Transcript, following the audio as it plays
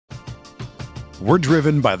We're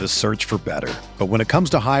driven by the search for better. But when it comes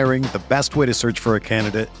to hiring, the best way to search for a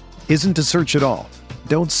candidate isn't to search at all.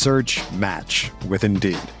 Don't search, match with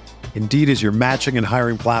Indeed. Indeed is your matching and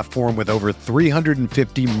hiring platform with over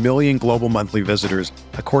 350 million global monthly visitors,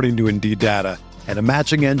 according to Indeed data, and a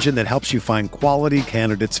matching engine that helps you find quality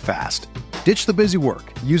candidates fast. Ditch the busy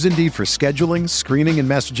work. Use Indeed for scheduling, screening, and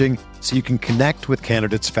messaging so you can connect with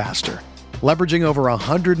candidates faster. Leveraging over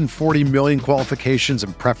 140 million qualifications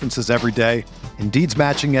and preferences every day, Indeed's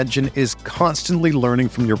matching engine is constantly learning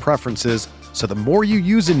from your preferences, so the more you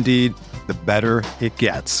use Indeed, the better it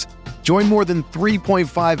gets. Join more than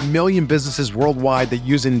 3.5 million businesses worldwide that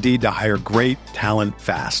use Indeed to hire great talent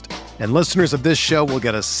fast. And listeners of this show will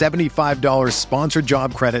get a $75 sponsored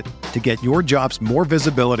job credit to get your jobs more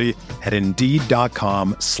visibility at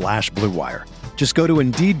Indeed.com/Blue Wire. Just go to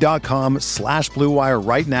Indeed.com/Blue Wire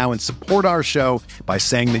right now and support our show by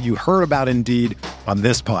saying that you heard about Indeed on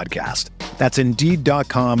this podcast. That's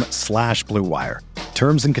Indeed.com/Blue Wire.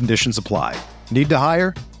 Terms and conditions apply. Need to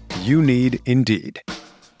hire? You need Indeed.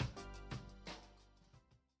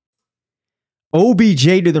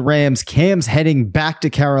 OBJ to the Rams. Cam's heading back to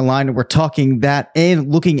Carolina. We're talking that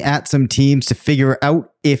and looking at some teams to figure out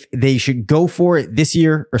if they should go for it this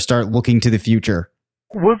year or start looking to the future.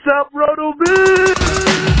 What's up, RotoViz?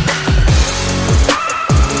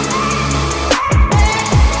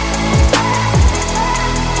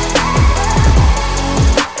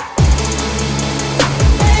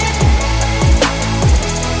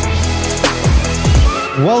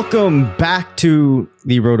 Welcome back to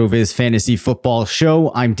the RotoViz Fantasy Football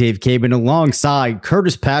Show. I'm Dave Cabin alongside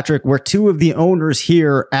Curtis Patrick. We're two of the owners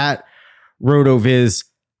here at RotoViz.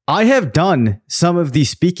 I have done some of the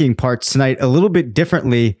speaking parts tonight a little bit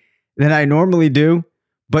differently than I normally do,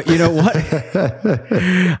 but you know what?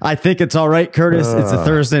 I think it's all right, Curtis. It's a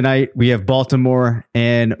Thursday night. We have Baltimore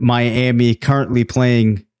and Miami currently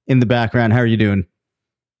playing in the background. How are you doing?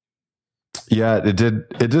 Yeah, it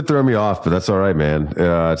did throw me off, but that's all right, man.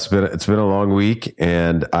 It's been a long week,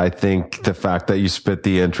 and I think the fact that you spit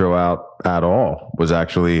the intro out at all was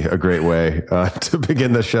actually a great way to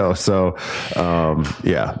begin the show. So,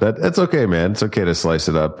 yeah, that's okay, man. It's okay to slice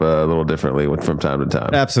it up a little differently from time to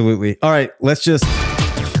time. Absolutely. All right, let's just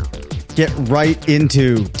get right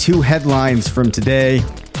into two headlines from today.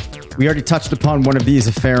 We already touched upon one of these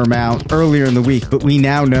a fair amount earlier in the week, but we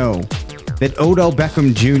now know that Odell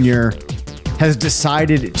Beckham Jr. has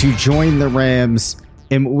decided to join the Rams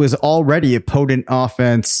and was already a potent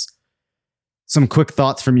offense. Some quick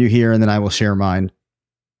thoughts from you here, and then I will share mine.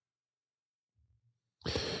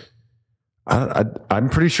 I'm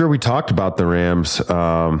pretty sure we talked about the Rams,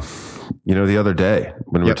 the other day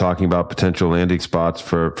when we were talking about potential landing spots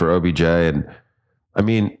for OBJ. And I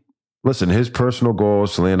mean, listen, his personal goal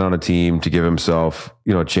is to land on a team to give himself,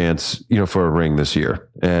 a chance, for a ring this year.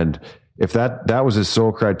 And if that was his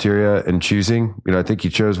sole criteria in choosing, I think he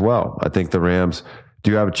chose well. I think the Rams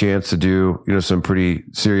do have a chance to do, some pretty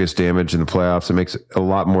serious damage in the playoffs. It makes a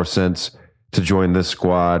lot more sense to join this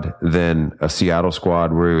squad than a Seattle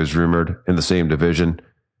squad where he was rumored in the same division.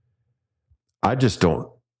 I just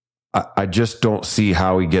don't see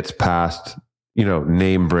how he gets past,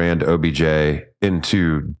 name brand OBJ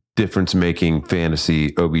into difference making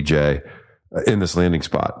fantasy OBJ in this landing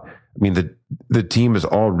spot. I mean, the team has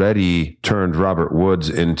already turned Robert Woods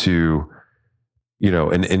into,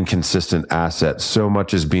 an inconsistent asset. So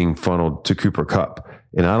much is being funneled to Cooper Kupp.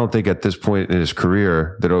 And I don't think at this point in his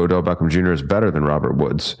career that Odell Beckham Jr. is better than Robert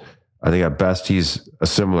Woods. I think at best he's a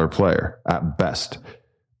similar player, at best.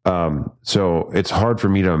 So it's hard for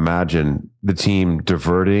me to imagine the team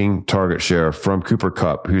diverting target share from Cooper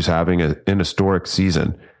Kupp, who's having an historic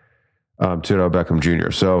season, to Odell Beckham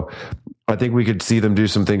Jr. So I think we could see them do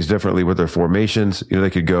some things differently with their formations. They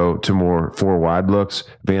could go to more 4 wide looks.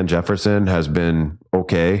 Van Jefferson has been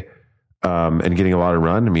okay and getting a lot of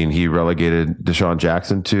run. I mean, he relegated Deshaun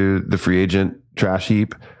Jackson to the free agent trash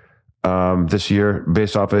heap this year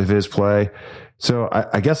based off of his play. So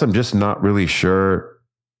I guess I'm just not really sure.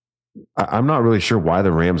 I'm not really sure why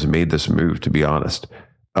the Rams made this move, to be honest.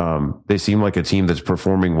 They seem like a team that's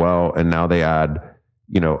performing well, and now they add,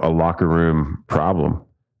 a locker room problem.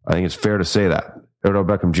 I think it's fair to say that Odell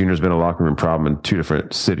Beckham Jr. has been a locker room problem in 2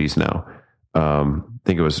 different cities now. I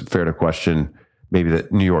think it was fair to question maybe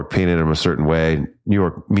that New York painted him a certain way. New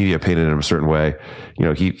York media painted him a certain way.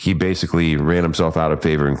 He basically ran himself out of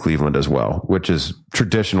favor in Cleveland as well, which is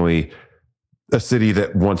traditionally a city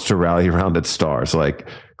that wants to rally around its stars. Like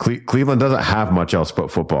Cleveland doesn't have much else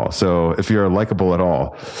but football. So if you're likable at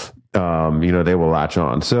all, they will latch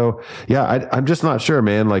on. So yeah, I'm just not sure,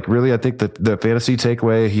 man. Like really, I think that the fantasy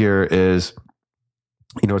takeaway here is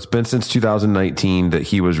it's been since 2019 that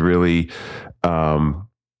he was really,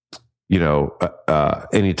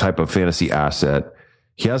 any type of fantasy asset.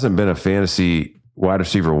 He hasn't been a fantasy wide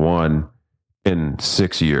receiver one in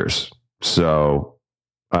 6 years. So,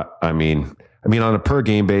 I mean, on a per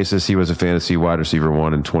game basis, he was a fantasy wide receiver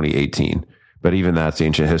one in 2018. But even that's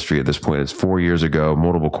ancient history at this point. It's 4 years ago,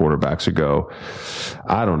 multiple quarterbacks ago.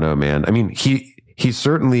 I don't know, man. I mean, he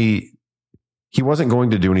wasn't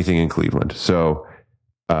going to do anything in Cleveland. So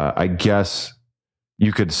I guess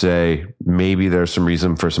you could say maybe there's some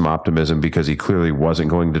reason for some optimism because he clearly wasn't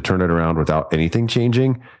going to turn it around without anything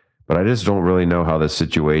changing. But I just don't really know how the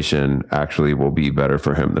situation actually will be better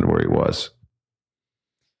for him than where he was.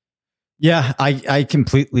 Yeah, I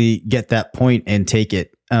completely get that point and take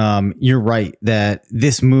it. You're right that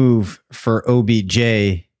this move for OBJ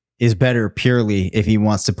is better purely if he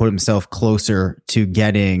wants to put himself closer to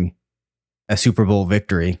getting a Super Bowl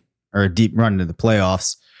victory or a deep run into the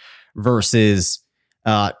playoffs versus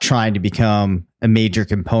trying to become a major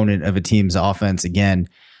component of a team's offense again.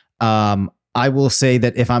 I will say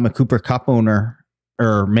that if I'm a Cooper Kupp owner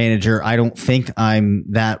or manager, I don't think I'm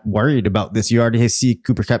that worried about this. You already see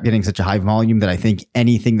Cooper Kupp getting such a high volume that I think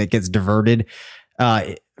anything that gets diverted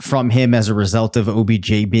from him as a result of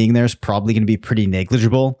OBJ being there is probably going to be pretty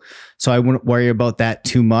negligible. So I wouldn't worry about that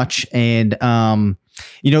too much. And,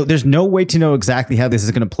 there's no way to know exactly how this is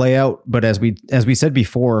going to play out. But as we said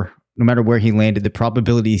before, no matter where he landed, the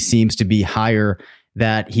probability seems to be higher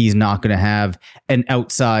that he's not going to have an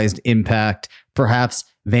outsized impact. Perhaps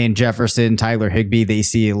Van Jefferson, Tyler Higbee, they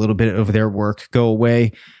see a little bit of their work go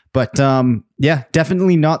away. But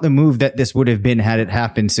definitely not the move that this would have been had it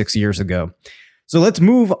happened 6 years ago. So let's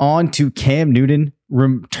move on to Cam Newton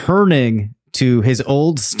returning to his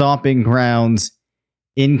old stomping grounds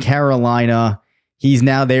in Carolina. He's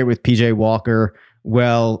now there with PJ Walker.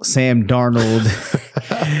 Well, Sam Darnold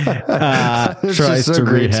tries so to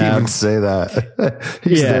great rehab. To even say that.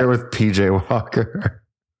 He's there with PJ Walker.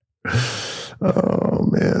 Oh,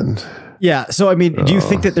 man. Yeah. So, I mean, do you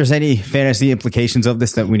think that there's any fantasy implications of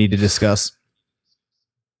this that we need to discuss?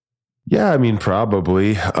 Yeah, I mean,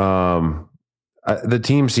 probably. The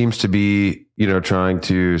team seems to be, trying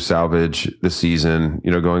to salvage the season,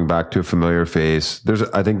 going back to a familiar face.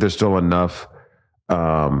 I think there's still enough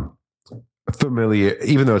familiar,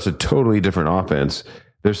 even though it's a totally different offense,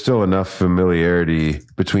 there's still enough familiarity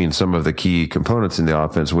between some of the key components in the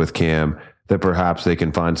offense with Cam that perhaps they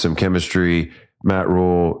can find some chemistry. Matt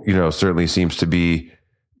Rule, certainly seems to be,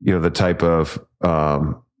 the type of,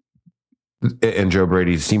 and Joe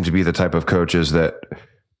Brady seem to be the type of coaches that,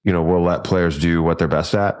 will let players do what they're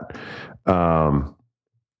best at. So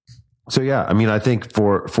yeah, I mean, I think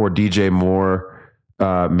for DJ Moore,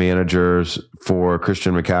 managers, for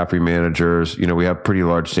Christian McCaffrey managers, we have pretty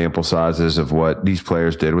large sample sizes of what these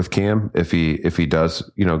players did with Cam. If he does,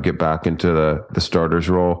 get back into the starters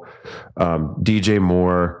role, DJ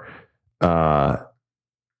Moore, I'm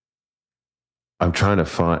trying to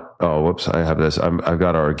find, I have this. I've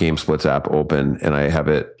got our Game Splits app open and I have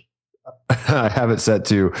it set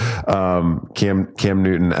to Cam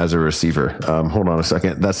Newton as a receiver. Hold on a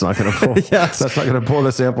second. That's not going to pull. Yes. That's not going to pull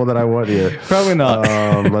the sample that I want here. Probably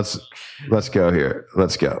not. Let's go here.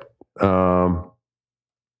 Let's go. Come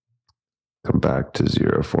back to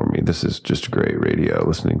zero for me. This is just great radio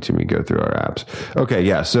listening to me go through our apps. Okay.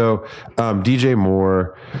 Yeah. So DJ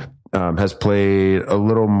Moore has played a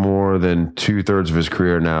little more than 2/3 of his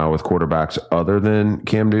career now with quarterbacks other than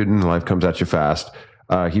Cam Newton. Life comes at you fast.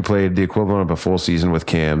 He played the equivalent of a full season with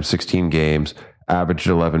Cam, 16 games, averaged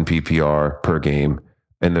 11 PPR per game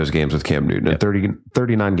in those games with Cam Newton. Yep. And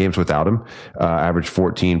 39 games without him, averaged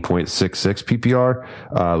 14.66 PPR.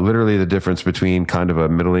 Literally the difference between kind of a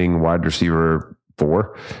middling wide receiver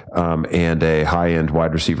 4 and a high-end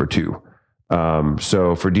wide receiver 2.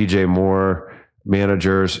 So for DJ Moore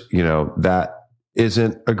managers, that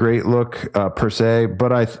isn't a great look per se,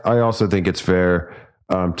 but I also think it's fair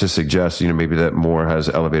to suggest, maybe that Moore has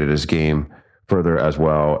elevated his game further as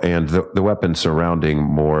well. And the weapons surrounding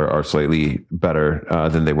Moore are slightly better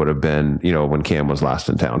than they would have been, when Cam was last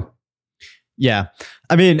in town. Yeah.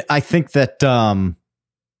 I mean, I think that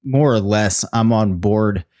more or less I'm on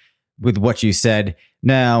board with what you said.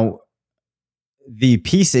 Now, the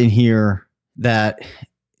piece in here that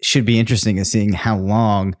should be interesting is seeing how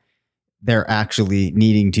long they're actually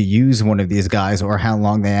needing to use one of these guys or how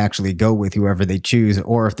long they actually go with whoever they choose,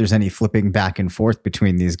 or if there's any flipping back and forth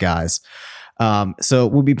between these guys. So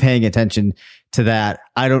we'll be paying attention to that.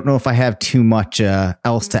 I don't know if I have too much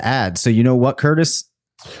else to add. So you know what, Curtis?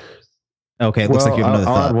 Okay. It looks like you have another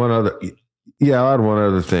thought. Yeah, I'll add one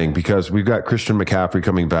other thing because we've got Christian McCaffrey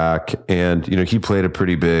coming back, and he played a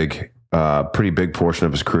pretty big portion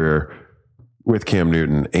of his career with Cam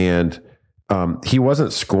Newton, and he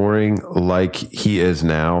wasn't scoring like he is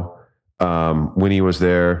now when he was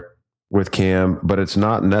there with Cam, but it's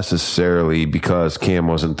not necessarily because Cam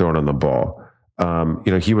wasn't throwing on the ball.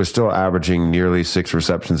 He was still averaging nearly 6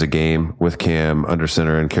 receptions a game with Cam under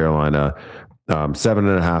center in Carolina,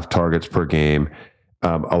 7.5 targets per game.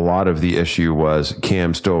 A lot of the issue was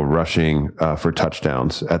Cam still rushing for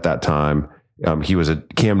touchdowns at that time.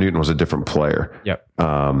 Cam Newton was a different player. Yep.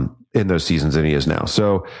 In those seasons than he is now.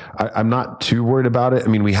 So I'm not too worried about it. I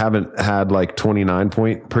mean, we haven't had like 29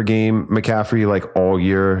 point per game McCaffrey like all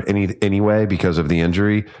year anyway because of the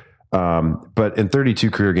injury. But in 32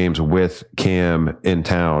 career games with Cam in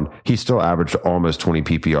town, he still averaged almost 20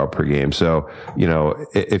 PPR per game. So,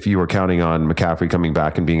 if you were counting on McCaffrey coming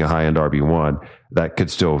back and being a high end RB1, that could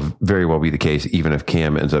still very well be the case, even if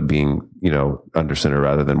Cam ends up being, under center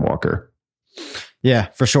rather than Walker. Yeah,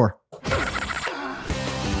 for sure.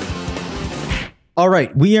 All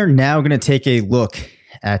right, we are now going to take a look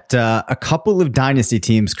at a couple of dynasty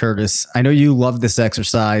teams, Curtis. I know you love this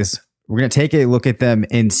exercise. We're going to take a look at them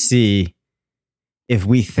and see if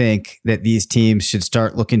we think that these teams should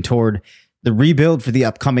start looking toward the rebuild for the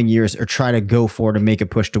upcoming years or try to go for it and make a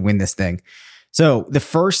push to win this thing. So the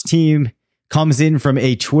first team comes in from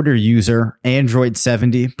a Twitter user,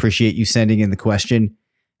 Android70. Appreciate you sending in the question,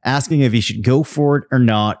 asking if he should go for it or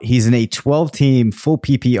not. He's in a 12-team full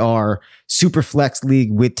PPR super flex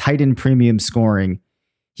league with tight end premium scoring.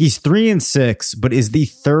 He's 3-6, but is the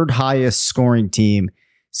third highest scoring team.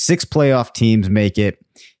 6 playoff teams make it.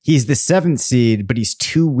 He's the 7th seed, but he's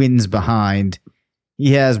 2 wins behind.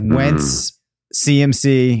 He has Wentz,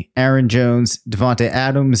 CMC, Aaron Jones, Devontae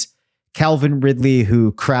Adams, Calvin Ridley,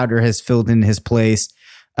 who Crowder has filled in his place,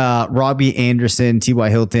 Robbie Anderson, T.Y.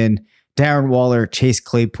 Hilton, Darren Waller, Chase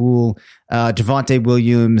Claypool, Javonte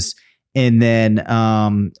Williams, and then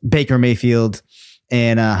Baker Mayfield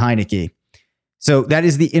and Heineke. So that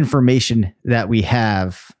is the information that we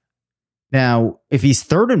have. Now, if he's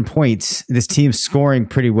third in points, this team's scoring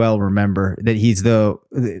pretty well. Remember that he's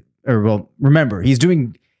he's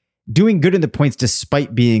doing good in the points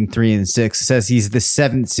despite being 3-6. It says he's the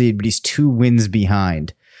 7th seed, but he's 2 wins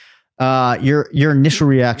behind. Your initial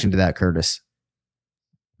reaction to that, Curtis?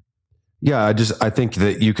 Yeah, I think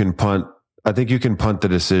that you can punt. I think you can punt the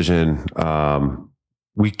decision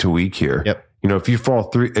week to week here. Yep. If you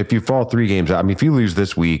fall 3 games out, I mean, if you lose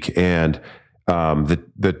this week and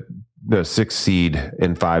the 6th seed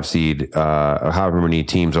and 5 seed, however many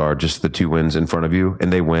teams are just the 2 wins in front of you,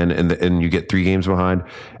 and they win, and you get 3 games behind,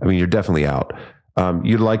 I mean, you're definitely out.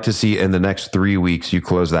 You'd like to see in the next 3 weeks you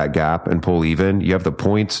close that gap and pull even. You have the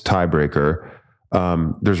points tiebreaker.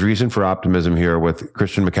 There's reason for optimism here with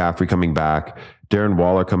Christian McCaffrey coming back, Darren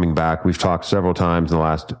Waller coming back. We've talked several times in the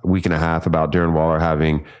last week and a half about Darren Waller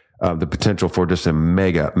having the potential for just a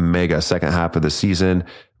mega second half of the season.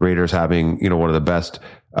 Raiders having, one of the best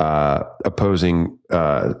opposing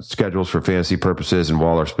schedules for fantasy purposes, and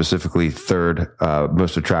Waller specifically third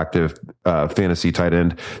most attractive fantasy tight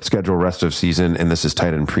end schedule rest of season, and this is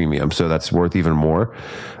tight end premium, so that's worth even more.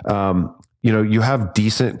 You have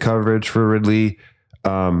decent coverage for Ridley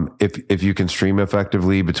if you can stream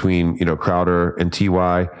effectively between Crowder and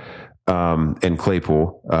TY and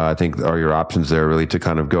Claypool. I think are your options there really to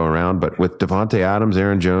kind of go around. But with Devontae Adams,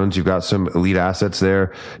 Aaron Jones, you've got some elite assets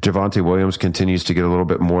there. Javonte Williams continues to get a little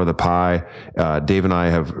bit more of the pie. Dave and I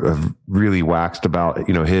have really waxed about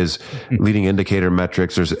his leading indicator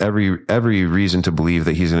metrics. There's every reason to believe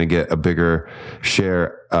that he's going to get a bigger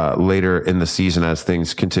share later in the season as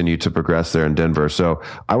things continue to progress there in Denver. So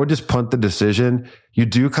I would just punt the decision. You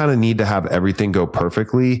do kind of need to have everything go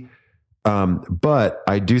perfectly. But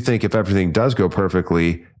I do think if everything does go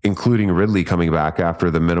perfectly, including Ridley coming back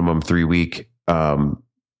after the minimum 3-week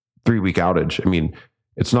outage, I mean,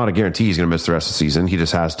 it's not a guarantee he's going to miss the rest of the season. He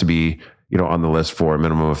just has to be, on the list for a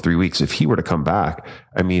minimum of 3 weeks. If he were to come back,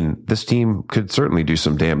 I mean, this team could certainly do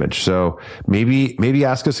some damage. So maybe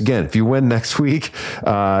ask us again. If you win next week,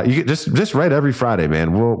 you just write every Friday,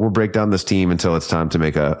 man. We'll break down this team until it's time to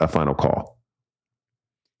make a final call.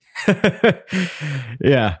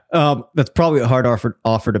 Yeah. That's probably a hard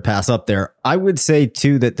offer to pass up there. I would say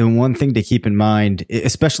too, that the one thing to keep in mind,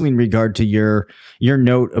 especially in regard to your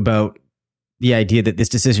note about the idea that this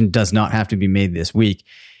decision does not have to be made this week,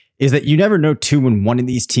 is that you never know too when one of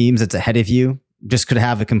these teams that's ahead of you just could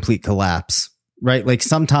have a complete collapse, right? Like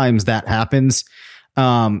sometimes that happens.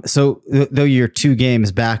 So though you're 2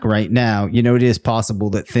 games back right now, you know, it is possible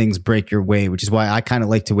that things break your way, which is why I kind of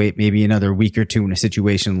like to wait maybe another week or 2 in a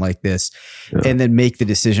situation like this and then make the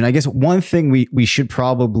decision. I guess one thing we should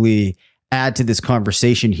probably add to this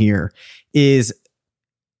conversation here is,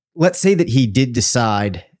 let's say that he did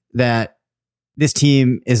decide that this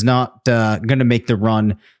team is not going to make the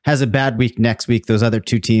run, has a bad week next week, those other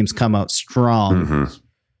 2 teams come out strong. Mm-hmm.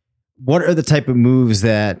 What are the type of moves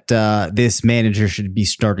that this manager should be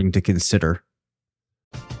starting to consider?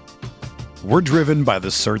 We're driven by the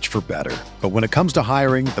search for better. But when it comes to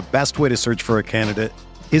hiring, the best way to search for a candidate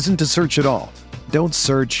isn't to search at all. Don't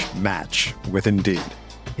search, match with Indeed.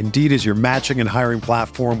 Indeed is your matching and hiring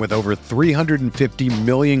platform with over 350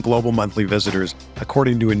 million global monthly visitors,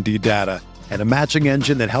 according to Indeed data, and a matching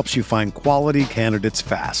engine that helps you find quality candidates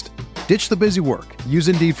fast. Ditch the busy work. Use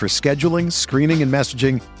Indeed for scheduling, screening, and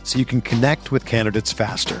messaging so you can connect with candidates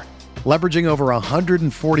faster. Leveraging over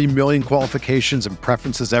 140 million qualifications and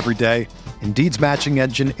preferences every day, Indeed's matching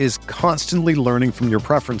engine is constantly learning from your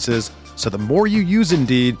preferences, so the more you use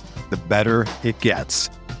Indeed, the better it gets.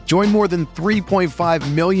 Join more than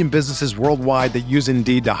 3.5 million businesses worldwide that use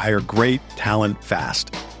Indeed to hire great talent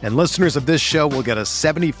fast. And listeners of this show will get a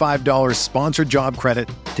 $75 sponsored job credit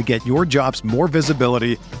to get your jobs more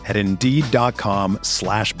visibility at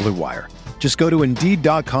Indeed.com/Blue Wire. Just go to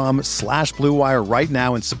Indeed.com/Blue Wire right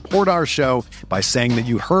now and support our show by saying that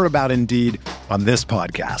you heard about Indeed on this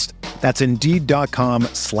podcast. That's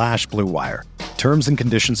Indeed.com/Blue Wire. Terms and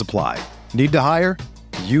conditions apply. Need to hire?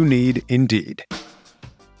 You need Indeed.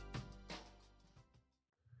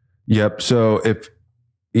 Yep. So if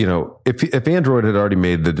Android had already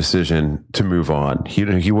made the decision to move on,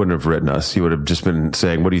 he wouldn't have written us. He would have just been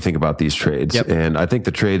saying, what do you think about these trades? Yep. And I think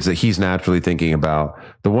the trades that he's naturally thinking about,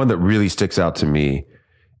 the one that really sticks out to me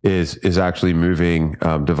is actually moving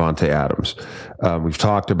Davante Adams. We've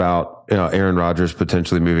talked about Aaron Rodgers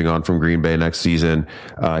potentially moving on from Green Bay next season.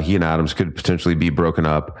 He and Adams could potentially be broken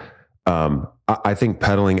up. I think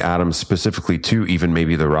peddling Adams specifically to even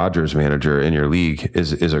maybe the Rodgers manager in your league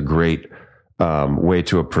is a great way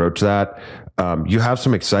to approach that. You have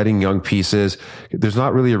some exciting young pieces. There's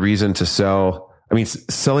not really a reason to sell. I mean,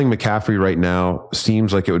 selling McCaffrey right now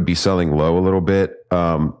seems like it would be selling low a little bit.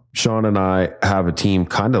 Sean and I have a team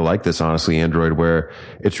kind of like this, honestly, Android, where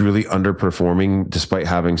it's really underperforming despite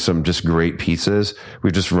having some just great pieces.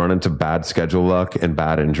 We've just run into bad schedule luck and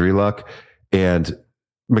bad injury luck. And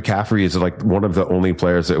McCaffrey is like one of the only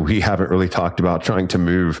players that we haven't really talked about trying to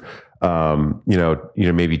move,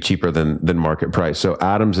 maybe cheaper than market price. So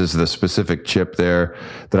Adams is the specific chip there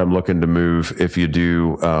that I'm looking to move. If you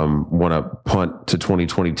do want to punt to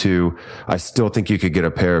 2022, I still think you could get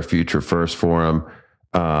a pair of future firsts for him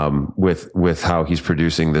with how he's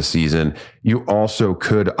producing this season. You also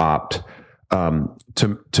could opt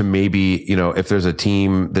to maybe, if there's a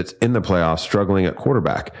team that's in the playoffs struggling at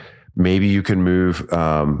quarterback, maybe you can move,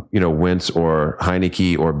 Wentz or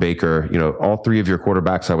Heineke or Baker. All 3 of your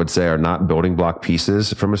quarterbacks, I would say, are not building block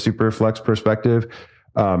pieces from a super flex perspective.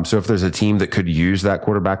 So if there's a team that could use that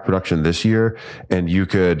quarterback production this year and you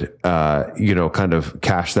could, kind of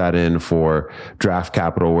cash that in for draft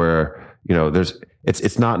capital where,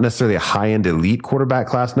 it's not necessarily a high-end elite quarterback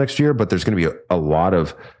class next year, but there's going to be a lot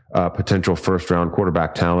of potential first-round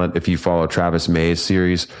quarterback talent. If you follow Travis May's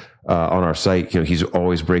series on our site, he's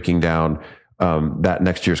always breaking down that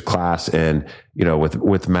next year's class, and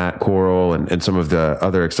with Matt Corral and some of the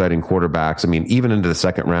other exciting quarterbacks. I mean, even into the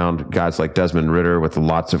second round, guys like Desmond Ridder with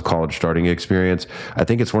lots of college starting experience. I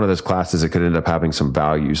think it's one of those classes that could end up having some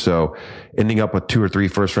value. So ending up with 2 or 3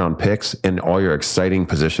 first round picks and all your exciting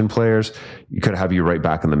position players, you could have you right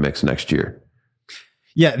back in the mix next year.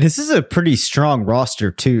 Yeah, this is a pretty strong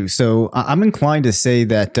roster too. So I'm inclined to say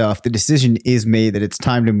that if the decision is made that it's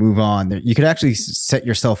time to move on, you could actually set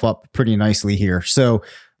yourself up pretty nicely here. So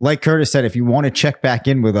like Curtis said, if you want to check back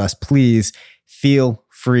in with us, please feel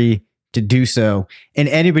free to do so. And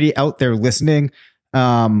anybody out there listening,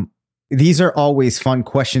 these are always fun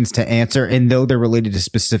questions to answer. And though they're related to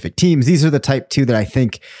specific teams, these are the type 2 that I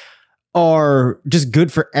think are just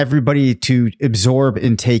good for everybody to absorb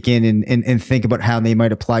and take in and think about how they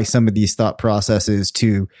might apply some of these thought processes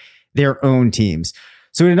to their own teams.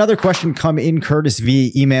 So another question come in, Curtis,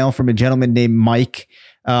 via email from a gentleman named Mike.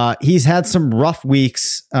 He's had some rough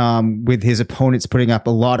weeks with his opponents putting up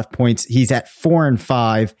a lot of points. He's at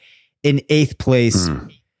 4-5 in 8th place.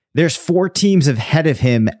 There's 4 teams ahead of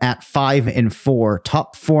him at 5-4.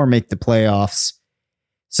 Top 4 make the playoffs.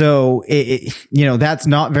 So, that's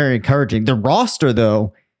not very encouraging. The roster,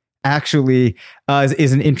 though, actually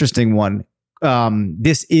is an interesting one.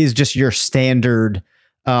 This is just your standard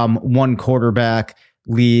one quarterback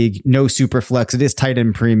league, no super flex. It is tight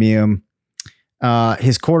end premium.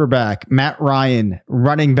 His quarterback, Matt Ryan,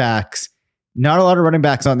 running backs, not a lot of running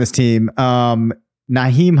backs on this team.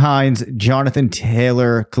 Nyheim Hines, Jonathan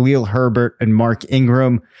Taylor, Khalil Herbert, and Mark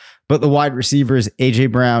Ingram. But the wide receivers,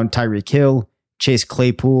 AJ Brown, Tyreek Hill, Chase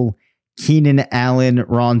Claypool, Keenan Allen,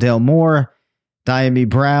 Rondale Moore, Diami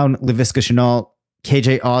Brown, Laviska Shenault,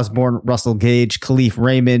 KJ Osborne, Russell Gage, Khalif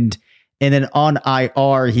Raymond. And then on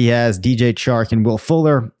IR, he has DJ Chark and Will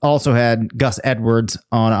Fuller. Also had Gus Edwards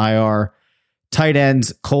on IR. Tight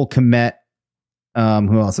ends, Cole Kmet.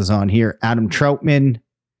 Who else is on here? Adam Troutman.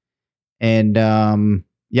 And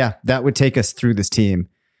that would take us through this team.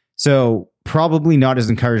 So probably not as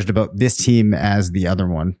encouraged about this team as the other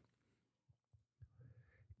one.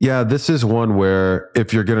 Yeah, this is one where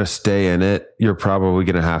if you're going to stay in it, you're probably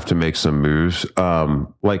going to have to make some moves.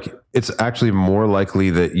 It's actually more likely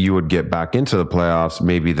that you would get back into the playoffs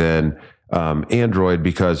maybe than Android,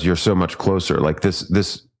 because you're so much closer. Like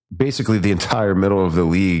this basically the entire middle of the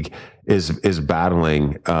league is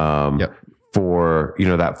battling for,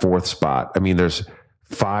 that fourth spot. I mean, there's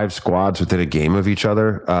 5 squads within a game of each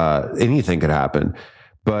other. Anything could happen,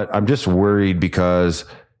 but I'm just worried because,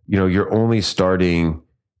 you're only starting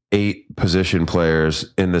 8 position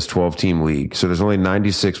players in this 12-team league. So there's only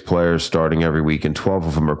 96 players starting every week, and 12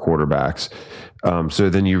 of them are quarterbacks. So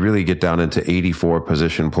then you really get down into 84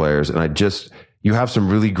 position players. And you have some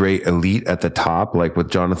really great elite at the top, like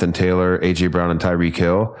with Jonathan Taylor, AJ Brown, and Tyreek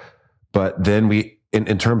Hill. But then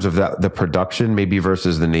in terms of the production, maybe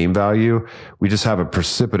versus the name value, we just have a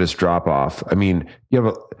precipitous drop off. I mean,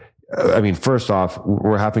 first off,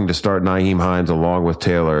 we're having to start Nyheim Hines along with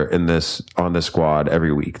Taylor on this squad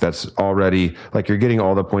every week. That's already like you're getting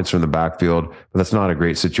all the points from the backfield, but that's not a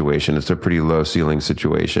great situation. It's a pretty low ceiling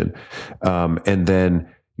situation. And then,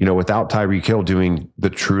 without Tyreek Hill doing the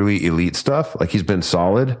truly elite stuff, like he's been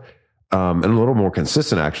solid, and a little more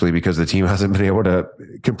consistent actually, because the team hasn't been able to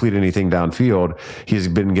complete anything downfield. He's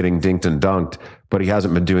been getting dinked and dunked, but he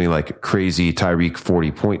hasn't been doing like crazy Tyreek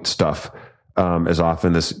 40-point stuff as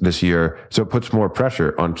often this year. So it puts more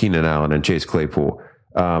pressure on Keenan Allen and Chase Claypool.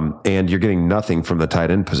 And you're getting nothing from the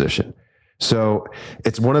tight end position. So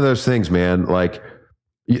it's one of those things, man. Like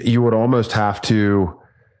you would almost have to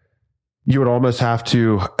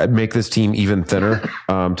make this team even thinner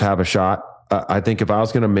to have a shot. I think if I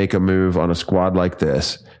was going to make a move on a squad like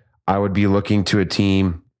this, I would be looking to a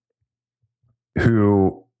team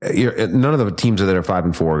who none of the teams that are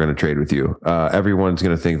 5-4 are going to trade with you. Everyone's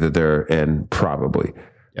going to think that they're in probably.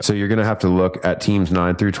 Yep. So you're going to have to look at teams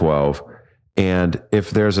 9 through 12. And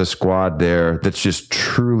if there's a squad there that's just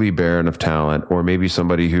truly barren of talent, or maybe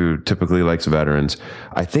somebody who typically likes veterans,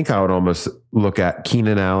 I think I would almost look at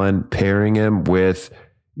Keenan Allen, pairing him with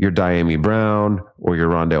your Diami Brown or your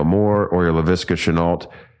Rondale Moore or your Laviska Shenault,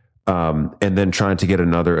 and then trying to get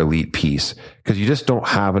another elite piece, because you just don't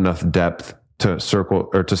have enough depth to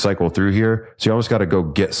cycle through here. So you almost got to go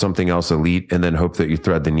get something else elite and then hope that you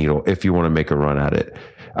thread the needle if you want to make a run at it.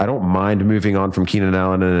 I don't mind moving on from Keenan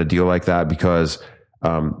Allen in a deal like that because,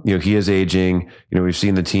 he is aging. We've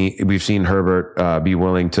seen Herbert be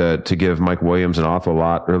willing to give Mike Williams an awful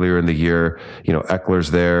lot earlier in the year.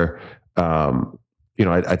 Eckler's there.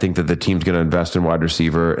 I think that the team's going to invest in wide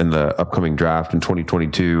receiver in the upcoming draft in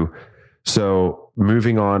 2022. So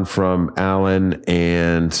moving on from Allen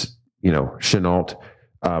and, Shenault,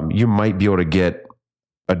 you might be able to get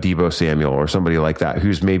a Deebo Samuel or somebody like that,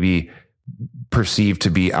 who's maybe perceived to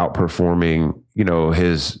be outperforming,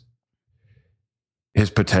 his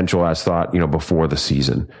potential as thought, before the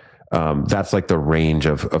season. That's like the range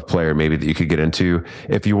of player maybe that you could get into.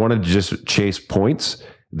 If you wanted to just chase points,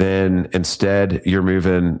 then instead you're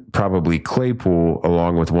moving probably Claypool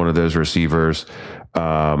along with one of those receivers,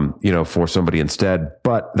 for somebody instead,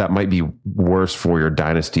 but that might be worse for your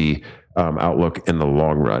dynasty outlook in the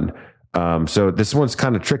long run. So this one's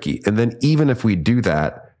kind of tricky. And then even if we do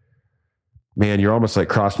that, man, you're almost like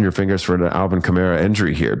crossing your fingers for an Alvin Kamara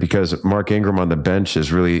injury here, because Mark Ingram on the bench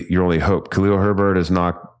is really your only hope. Khalil Herbert is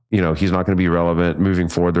not, he's not going to be relevant moving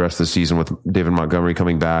forward the rest of the season with David Montgomery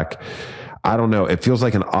coming back. I don't know. It feels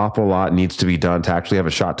like an awful lot needs to be done to actually have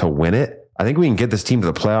a shot to win it. I think we can get this team to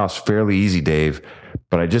the playoffs fairly easy, Dave,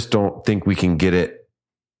 but I just don't think we can get it,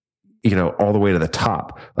 all the way to the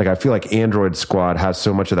top. Like, I feel like Android squad has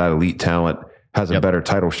so much of that elite talent, has a better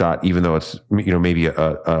title shot, even though it's, maybe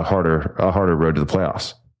a harder road to the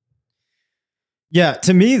playoffs. Yeah,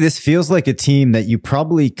 to me, this feels like a team that you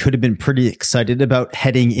probably could have been pretty excited about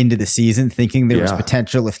heading into the season, thinking there was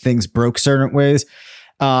potential if things broke certain ways.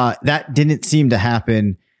 That didn't seem to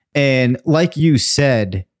happen. And like you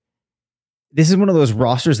said, this is one of those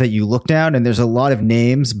rosters that you look down and there's a lot of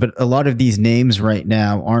names, but a lot of these names right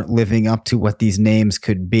now aren't living up to what these names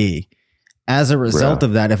could be. As a result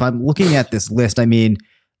of that, if I'm looking at this list, I mean,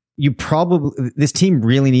 this team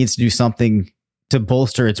really needs to do something to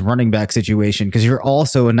bolster its running back situation, because you're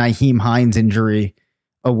also a Nyheim Hines injury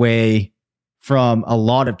away from a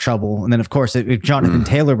lot of trouble. And then, of course, if Jonathan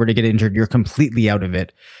Taylor were to get injured, you're completely out of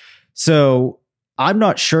it. So I'm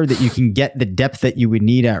not sure that you can get the depth that you would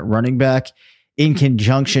need at running back in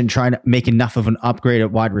conjunction trying to make enough of an upgrade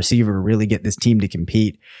at wide receiver to really get this team to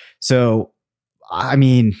compete. So, I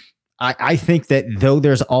mean, I think that though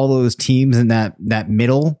there's all those teams in that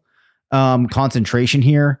middle concentration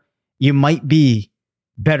here, you might be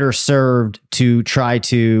better served to try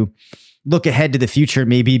to look ahead to the future,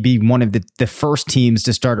 maybe be one of the first teams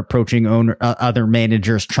to start approaching other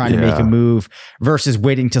managers trying to make a move versus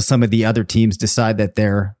waiting till some of the other teams decide that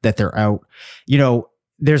they're out. You know,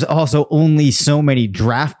 there's also only so many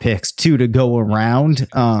draft picks too to go around.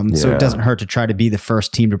 So it doesn't hurt to try to be the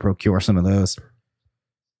first team to procure some of those.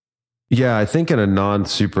 Yeah, I think in a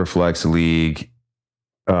non-super flex league,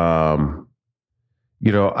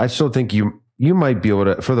 you know, I still think you might be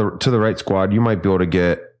able to, to the right squad, you might be able to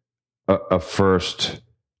get a first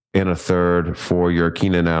and a third for your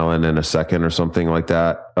Keenan Allen and a second or something like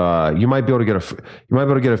that. You might be able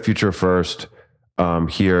to get a future first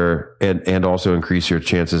here and also increase your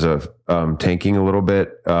chances of tanking a little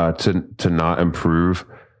bit to not improve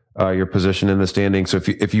your position in the standing. So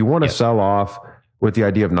if you want to sell off with the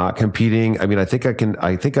idea of not competing, I mean, I think I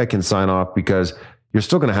can sign off, because you're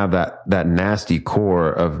still going to have that nasty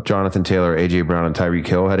core of Jonathan Taylor, AJ Brown, and Tyreek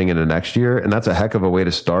Hill heading into next year. And that's a heck of a way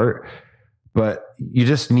to start, but you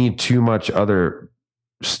just need too much other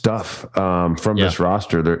stuff from this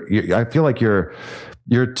roster. I feel like you're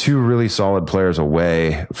two really solid players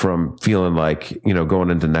away from feeling like, you know,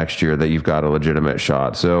 going into next year that you've got a legitimate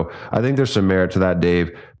shot. So I think there's some merit to that,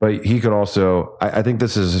 Dave, but he could also, I think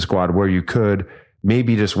this is a squad where you could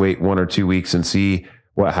maybe just wait 1 or 2 weeks and see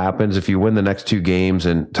what happens. If you win the next 2 games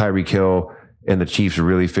and Tyreek Hill and the Chiefs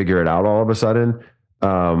really figure it out all of a sudden,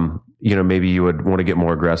 you know, maybe you would want to get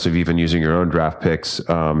more aggressive, even using your own draft picks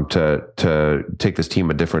to take this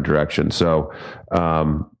team a different direction. So,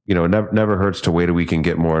 you know, it never hurts to wait a week and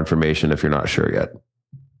get more information if you're not sure yet.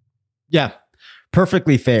 Yeah,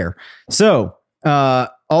 perfectly fair. So,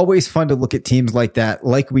 always fun to look at teams like that.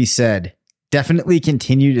 Like we said, definitely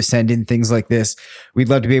continue to send in things like this. We'd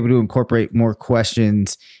love to be able to incorporate more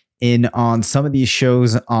questions in on some of these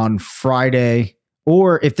shows on Friday,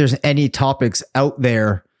 or if there's any topics out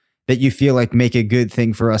there that you feel like make a good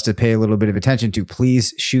thing for us to pay a little bit of attention to,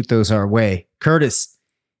 please shoot those our way. Curtis,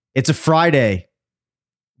 it's a Friday.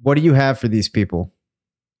 What do you have for these people?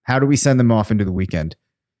 How do we send them off into the weekend?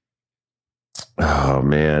 Oh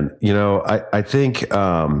man, you know, I think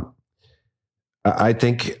I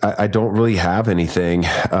don't really have anything.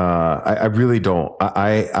 I really don't.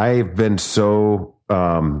 I've been so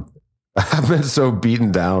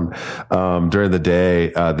beaten down during the day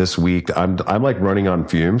this week. I'm like running on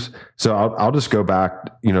fumes. So I'll just go back,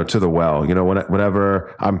 you know, to the well. You know,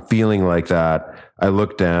 whenever I'm feeling like that, I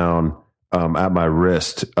look down at my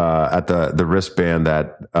wrist, at the wristband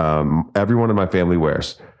that everyone in my family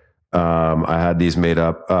wears. I had these made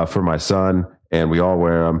up for my son, and we all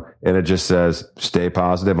wear them, and it just says "Stay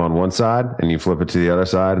positive" on one side, and you flip it to the other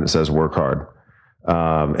side, and it says "Work hard."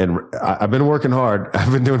 And I've been working hard.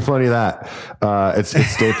 I've been doing plenty of that. It's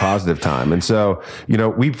stay positive time. And so, you know,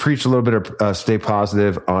 we preach a little bit of stay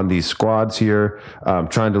positive on these squads here,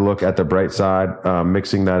 trying to look at the bright side,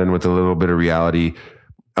 mixing that in with a little bit of reality.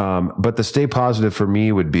 But the stay positive for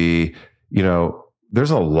me would be, you know,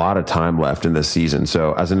 there's a lot of time left in this season.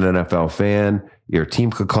 So as an NFL fan, your team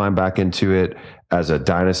could climb back into it. As a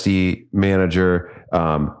dynasty manager,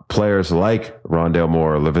 players like Rondale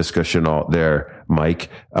Moore, Laviska Shenault there, Mike,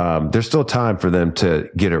 there's still time for them to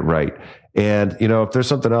get it right. And, you know, if there's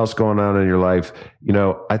something else going on in your life, you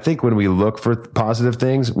know, I think when we look for positive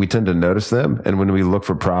things, we tend to notice them. And when we look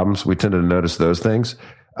for problems, we tend to notice those things.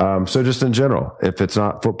 So just in general, if it's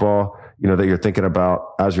not football, you know, that you're thinking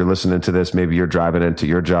about as you're listening to this, maybe you're driving into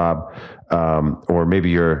your job, or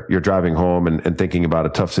maybe you're driving home and thinking about a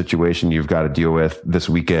tough situation you've got to deal with this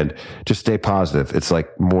weekend. Just stay positive. It's like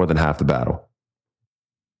more than half the battle.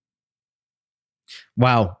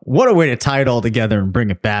 Wow. What a way to tie it all together and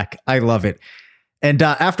bring it back. I love it. And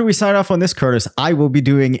after we sign off on this, Curtis, I will be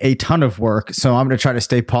doing a ton of work, so I'm going to try to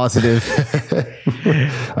stay positive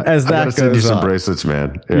as that goes send you some on. Bracelets,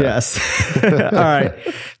 man. Yeah. Yes. All right.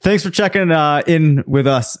 Thanks for checking in with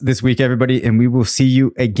us this week, everybody, and we will see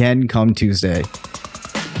you again come Tuesday.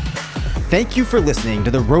 Thank you for listening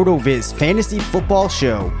to the RotoViz Fantasy Football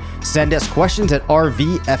Show. Send us questions at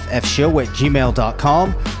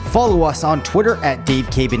rvffshow@gmail.com. Follow us on Twitter at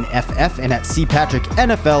DaveCabinFF and at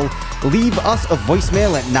CPatrickNFL. Leave us a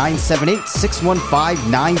voicemail at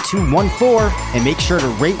 978-615-9214 and make sure to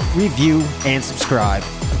rate, review, and subscribe.